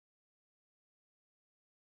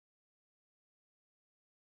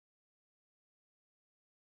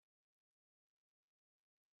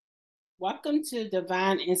Welcome to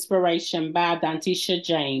Divine Inspiration by Dantisha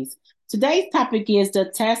James. Today's topic is the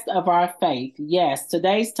test of our faith. Yes,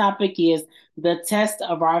 today's topic is the test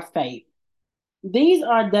of our faith. These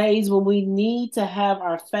are days when we need to have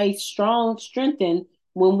our faith strengthened,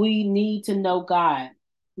 when we need to know God.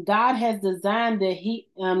 God has designed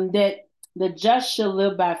that the just shall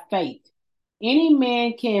live by faith. Any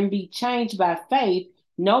man can be changed by faith,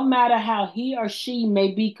 no matter how he or she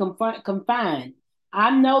may be confined.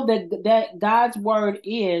 I know that God's word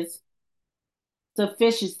is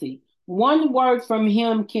sufficiency. One word from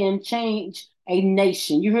him can change a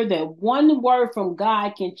nation. You heard that? One word from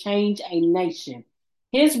God can change a nation.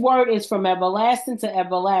 His word is from everlasting to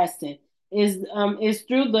everlasting. Is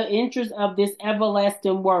through the interest of this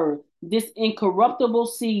everlasting word, this incorruptible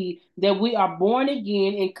seed that we are born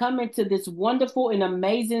again and come into this wonderful and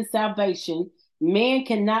amazing salvation. Man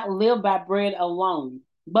cannot live by bread alone,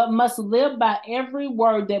 but must live by every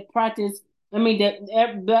word that practice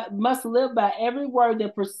that must live by every word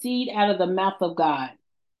that proceed out of the mouth of God.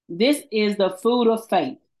 This is the food of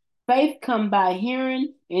faith. Faith come by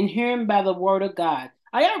hearing, and hearing by the word of God.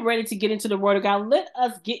 Are y'all ready to get into the word of God? Let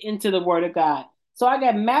us get into the word of God. So I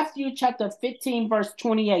got Matthew chapter 15, verse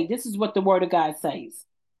 28. This is what the word of God says.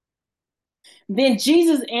 Then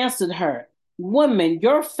Jesus answered her, Woman,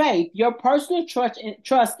 your faith, your personal trust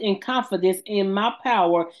and confidence in my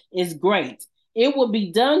power is great. It will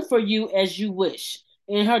be done for you as you wish.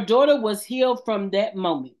 And her daughter was healed from that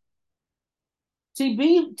moment.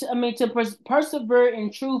 To persevere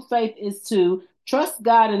in true faith is to trust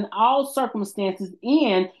God in all circumstances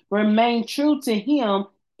and remain true to Him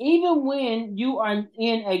even when you are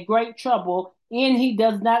in a great trouble and He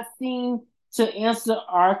does not seem to answer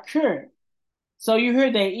or cure. So you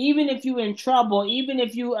heard that even if you're in trouble, even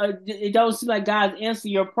if it don't seem like God's answer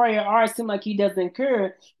your prayer, or it seem like He doesn't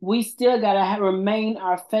cure, we still gotta remain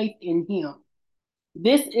our faith in Him.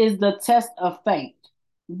 This is the test of faith.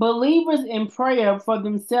 Believers in prayer for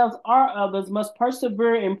themselves or others must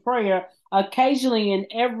persevere in prayer occasionally in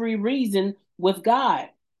every reason with God.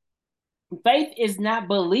 Faith is not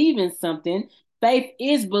believing something, faith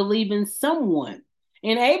is believing someone.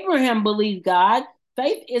 And Abraham believed God.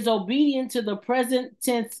 Faith is obedient to the present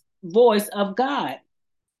tense voice of God.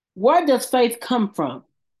 Where does faith come from?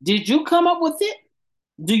 Did you come up with it?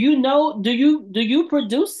 Do you know? Do you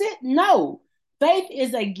produce it? No. Faith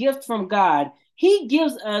is a gift from God. He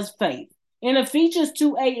gives us faith. In Ephesians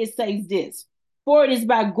 2:8, it says this: For it is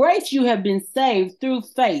by grace you have been saved through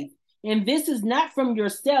faith. And this is not from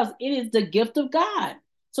yourselves, it is the gift of God.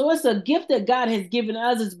 So it's a gift that God has given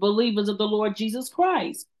us as believers of the Lord Jesus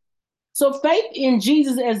Christ. So faith in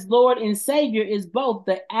Jesus as Lord and Savior is both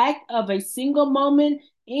the act of a single moment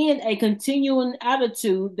and a continuing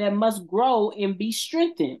attitude that must grow and be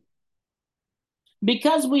strengthened.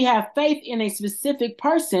 Because we have faith in a specific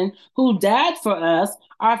person who died for us,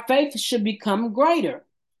 our faith should become greater.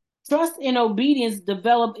 Trust and obedience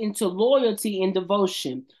develop into loyalty and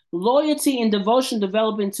devotion. Loyalty and devotion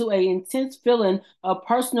develop into an intense feeling of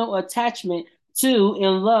personal attachment to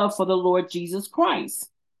and love for the Lord Jesus Christ.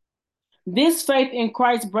 This faith in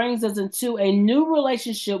Christ brings us into a new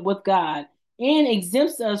relationship with God and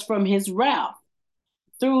exempts us from his wrath.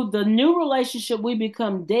 Through the new relationship, we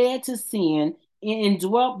become dead to sin and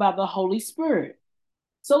indwelt by the Holy Spirit.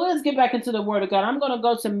 So let's get back into the Word of God. I'm going to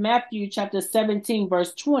go to Matthew chapter 17,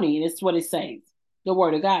 verse 20. And it's what it says. The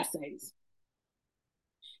Word of God says.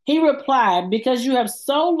 He replied, Because you have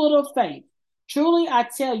so little faith. Truly, I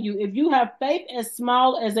tell you, if you have faith as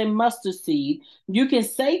small as a mustard seed, you can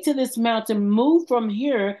say to this mountain, Move from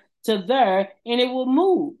here to there, and it will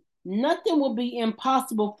move. Nothing will be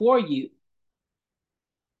impossible for you.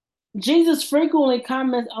 Jesus frequently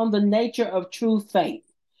comments on the nature of true faith.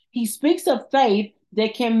 He speaks of faith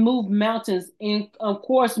that can move mountains and, of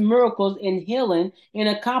course, miracles and healing and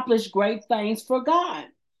accomplish great things for God.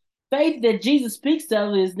 Faith that Jesus speaks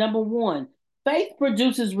of is number one, faith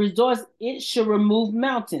produces results, it should remove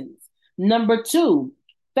mountains. Number two,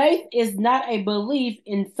 faith is not a belief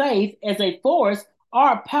in faith as a force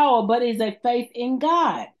or a power, but is a faith in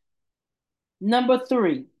God. Number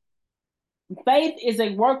three, faith is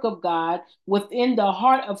a work of God within the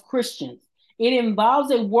heart of Christians. It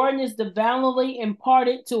involves awareness divinely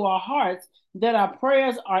imparted to our hearts that our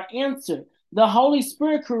prayers are answered. The Holy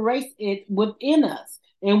Spirit creates it within us,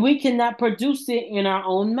 and we cannot produce it in our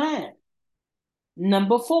own mind.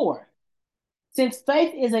 Number four, since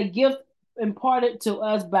faith is a gift imparted to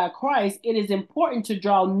us by Christ, it is important to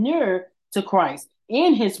draw near to Christ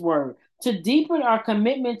and his word to deepen our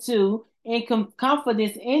commitment to and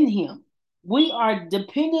confidence in him. We are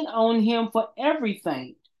dependent on him for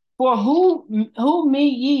everything. For who me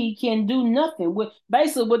ye can do nothing.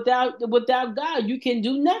 Basically, without God, you can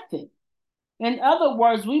do nothing. In other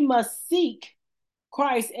words, we must seek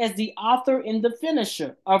Christ as the author and the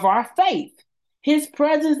finisher of our faith. His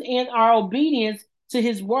presence and our obedience to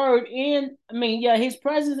his word, his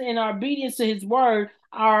presence and our obedience to his word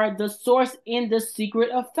are the source and the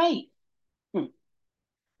secret of faith.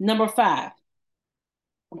 Number 5,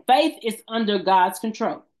 faith is under God's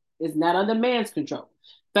control. It's not under man's control.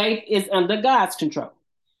 Faith is under God's control.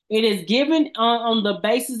 It is given on the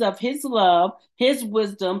basis of his love, his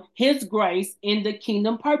wisdom, his grace, and the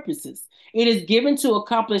kingdom purposes. It is given to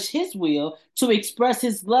accomplish his will, to express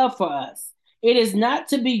his love for us. It is not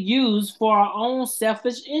to be used for our own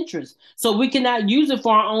selfish interests. So we cannot use it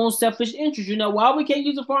for our own selfish interests. You know why we can't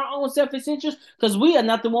use it for our own selfish interests? Because we are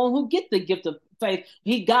not the one who get the gift of faith.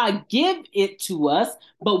 God give it to us,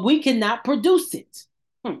 but we cannot produce it.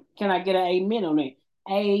 Can I get an amen on it?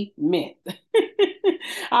 Amen.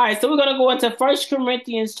 All right, so we're going to go into 1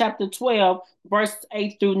 Corinthians chapter 12, verse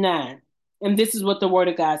 8 through 9. And this is what the word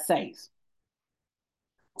of God says.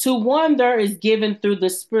 To one there is given through the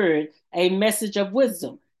Spirit a message of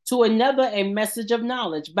wisdom, to another a message of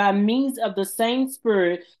knowledge by means of the same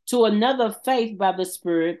Spirit, to another faith by the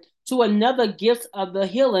Spirit, to another gifts of the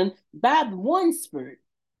healing by one Spirit.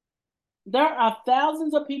 There are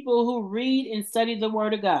thousands of people who read and study the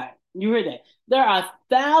Word of God. You hear that? There are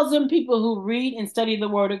 1,000 people who read and study the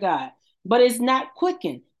Word of God, but it's not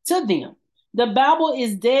quickened to them. The Bible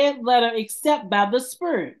is dead letter except by the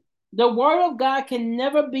Spirit. The Word of God can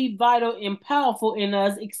never be vital and powerful in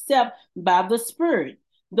us except by the Spirit.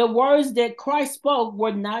 The words that Christ spoke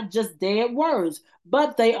were not just dead words,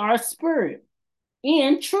 but they are Spirit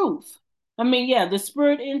and truth. The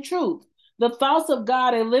Spirit and truth. The thoughts of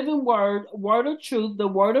God, a living word, word of truth, the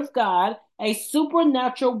word of God, a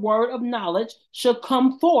supernatural word of knowledge should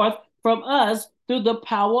come forth from us through the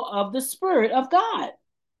power of the Spirit of God.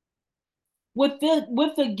 With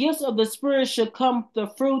the gifts of the Spirit should come the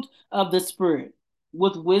fruit of the Spirit.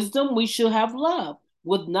 With wisdom, we should have love.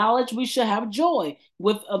 With knowledge, we should have joy.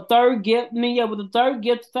 With a third gift,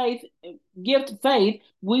 faith,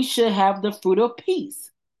 we should have the fruit of peace.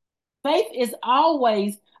 Faith is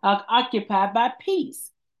always occupied by peace.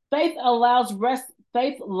 Faith allows rest.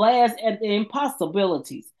 Faith laughs at the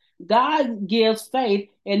impossibilities. God gives faith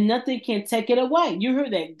and nothing can take it away. You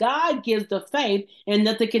heard that. God gives the faith and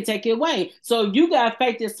nothing can take it away. So if you got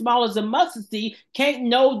faith as small as a mustard seed, can't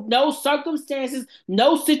no circumstances,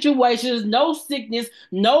 no situations, no sickness,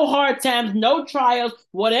 no hard times, no trials,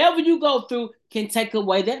 whatever you go through can take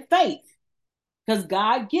away that faith. Because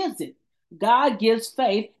God gives it. God gives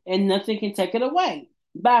faith and nothing can take it away.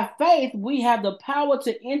 By faith, we have the power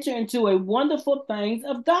to enter into a wonderful things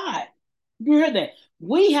of God. You hear that?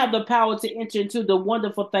 We have the power to enter into the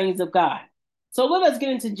wonderful things of God. So let us get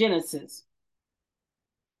into Genesis.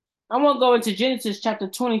 I want to go into Genesis chapter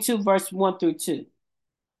 22, verse 1 through 2.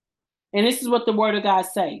 And this is what the word of God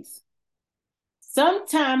says.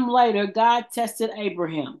 Sometime later, God tested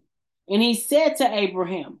Abraham, and he said to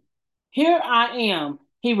Abraham, "Here I am,"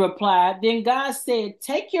 he replied. Then God said,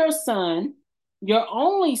 "Take your son, your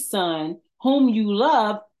only son, whom you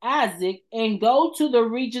love, Isaac, and go to the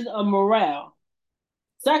region of Moriah.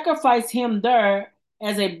 Sacrifice him there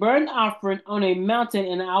as a burnt offering on a mountain,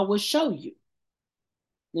 and I will show you."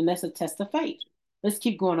 And that's a test of faith. Let's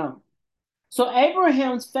keep going on. So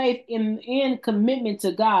Abraham's faith and commitment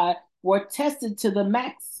to God were tested to the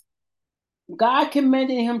max. God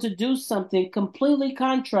commanded him to do something completely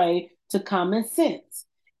contrary to common sense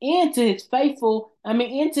and to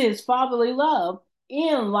into his fatherly love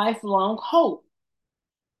and lifelong hope.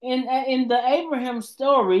 In the Abraham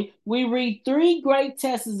story, we read 3 great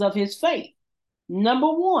tests of his faith.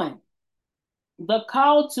 Number 1, the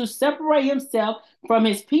call to separate himself from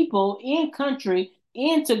his people and country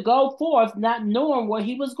and to go forth not knowing where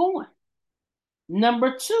he was going.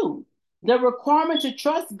 Number 2, the requirement to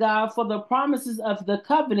trust God for the promises of the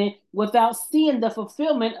covenant without seeing the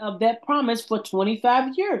fulfillment of that promise for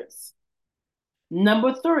 25 years.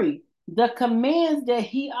 Number 3, the commands that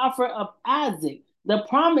he offered of Isaac, the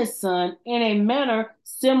promised son, in a manner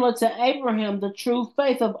similar to Abraham, the true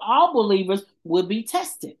faith of all believers would be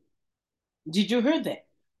tested. Did you hear that?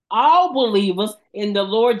 All believers in the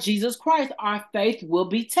Lord Jesus Christ, our faith will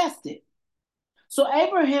be tested. So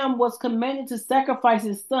Abraham was commanded to sacrifice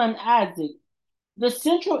his son Isaac. The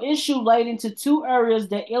central issue laid into 2 areas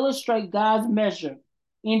that illustrate God's measure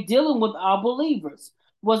in dealing with all believers.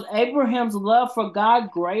 Was Abraham's love for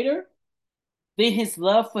God greater than his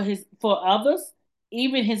love for others,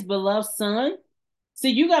 even his beloved son? See,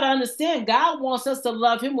 you got to understand, God wants us to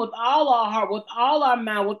love him with all our heart, with all our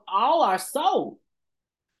mind, with all our soul.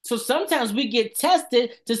 So sometimes we get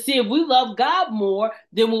tested to see if we love God more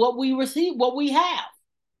than what we receive, what we have.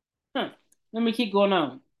 Let me keep going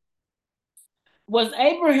on. Was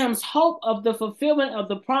Abraham's hope of the fulfillment of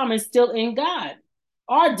the promise still in God?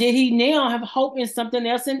 Or did he now have hope in something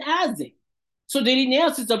else in Isaac? So did he now,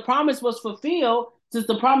 since the promise was fulfilled, since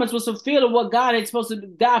the promise was fulfilled of what God had supposed to,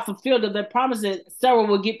 God fulfilled of the promise that Sarah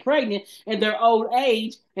would get pregnant in their old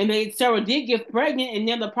age, and Sarah did get pregnant, and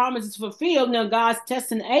then the promise is fulfilled. Now God's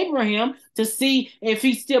testing Abraham to see if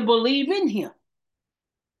he still believe in him.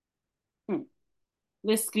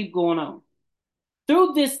 Let's keep going on.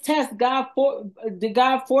 Through this test, God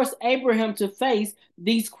forced Abraham to face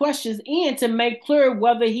these questions and to make clear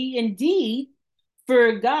whether he indeed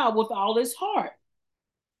feared God with all his heart.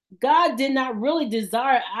 God did not really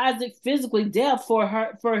desire Isaac physically death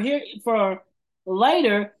for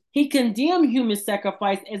later. He condemned human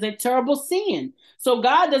sacrifice as a terrible sin. So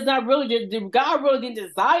God really didn't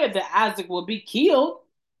desire that Isaac would be killed.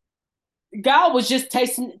 God was just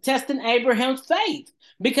testing Abraham's faith,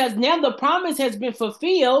 because now the promise has been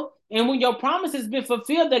fulfilled. And when your promise has been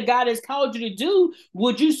fulfilled that God has called you to do,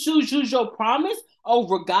 would you choose your promise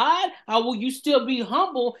over God, or will you still be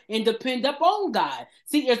humble and depend upon God?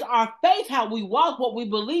 See, it's our faith, how we walk, what we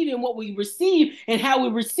believe in, what we receive, and how we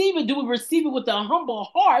receive it. Do we receive it with a humble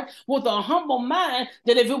heart, with a humble mind,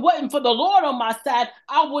 that if it wasn't for the Lord on my side,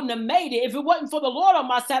 I wouldn't have made it. If it wasn't for the Lord on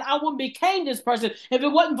my side, I wouldn't became this person. If it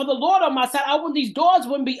wasn't for the Lord on my side, these doors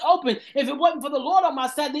wouldn't be open. If it wasn't for the Lord on my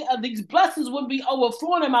side, these blessings wouldn't be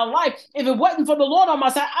overflowing in my life. If it wasn't for the Lord on my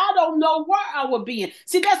side, I don't know where I would be in.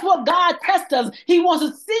 See, that's what God tests us. He wants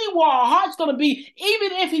to see where our heart's going to be.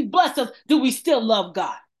 Even if he blesses us, do we still love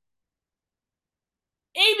God?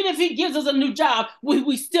 Even if he gives us a new job,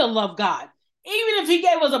 we still love God. Even if he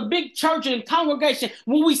gave us a big church and congregation,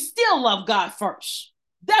 will we still love God first?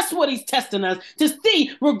 That's what he's testing us to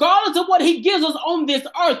see, regardless of what he gives us on this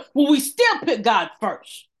earth, will we still put God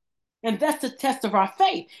first? And that's the test of our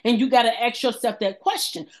faith. And you got to ask yourself that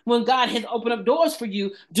question. When God has opened up doors for you,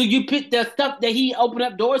 do you pick the stuff that he opened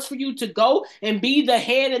up doors for you to go and be the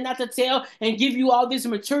head and not the tail, and give you all these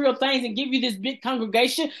material things and give you this big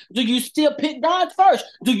congregation? Do you still pick God first?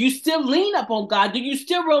 Do you still lean upon God? Do you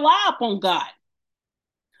still rely upon God?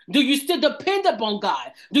 Do you still depend upon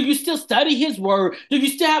God? Do you still study his word? Do you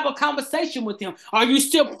still have a conversation with him? Are you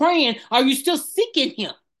still praying? Are you still seeking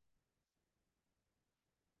him?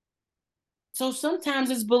 So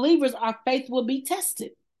sometimes as believers, our faith will be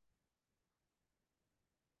tested,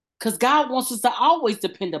 because God wants us to always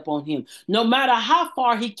depend upon him, no matter how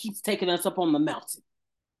far he keeps taking us up on the mountain.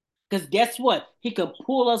 Because guess what? He can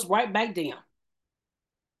pull us right back down.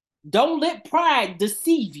 Don't let pride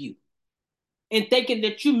deceive you in thinking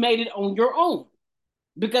that you made it on your own,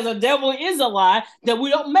 because the devil is a lie that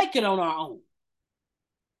we don't make it on our own.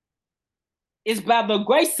 It's by the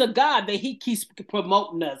grace of God that he keeps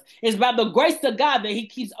promoting us. It's by the grace of God that he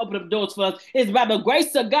keeps opening up doors for us. It's by the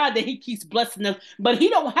grace of God that he keeps blessing us. But he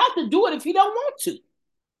don't have to do it if he don't want to.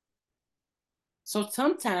 So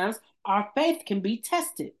sometimes our faith can be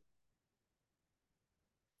tested.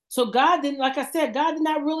 So God didn't, like I said, God did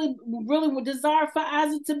not really desire for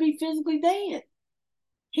Isaac to be physically dead.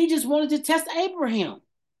 He just wanted to test Abraham,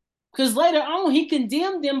 because later on he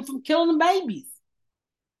condemned them from killing the babies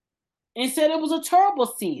and said it was a terrible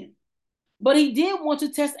sin. But he did want to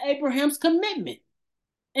test Abraham's commitment.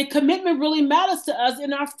 And commitment really matters to us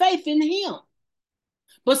in our faith in him.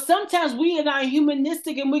 But sometimes we are not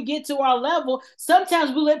humanistic, and we get to our level.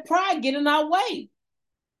 Sometimes we let pride get in our way.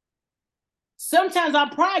 Sometimes our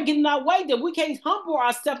pride get in our way that we can't humble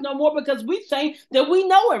ourselves no more, because we think that we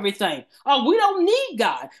know everything. Or we don't need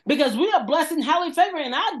God because we are blessed and highly favored.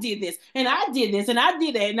 And I did this, and I did this, and I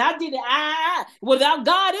did that, and I did it without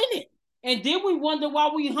God in it. And then we wonder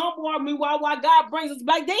why we humble, why God brings us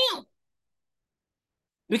back down.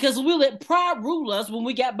 Because we let pride rule us when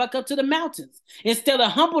we got back up to the mountains. Instead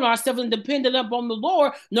of humbling ourselves and depending upon the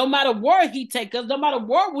Lord, no matter where he takes us, no matter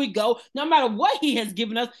where we go, no matter what he has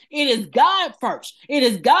given us, it is God first. It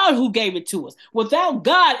is God who gave it to us. Without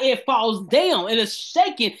God, it falls down. It is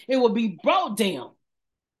shaken. It will be brought down.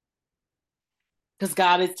 Because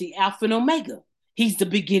God is the Alpha and Omega. He's the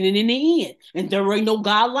beginning and the end. And there ain't no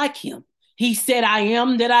God like him. He said, I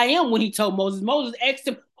am that I am, when he told Moses. Moses asked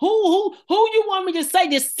him, who you want me to say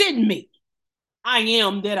to send me? I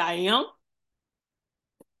am that I am.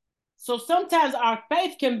 So sometimes our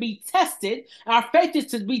faith can be tested. Our faith is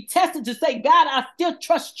to be tested to say, God, I still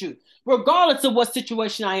trust you, regardless of what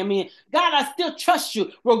situation I am in. God, I still trust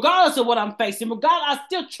you, regardless of what I'm facing. God, I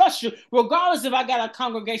still trust you, regardless if I got a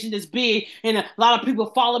congregation that's big and a lot of people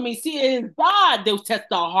follow me. See, it is God that will test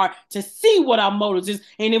our heart to see what our motives is,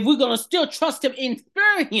 and if we're going to still trust him and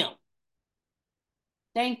fear him.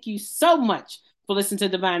 Thank you so much for listening to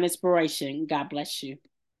Divine Inspiration. God bless you.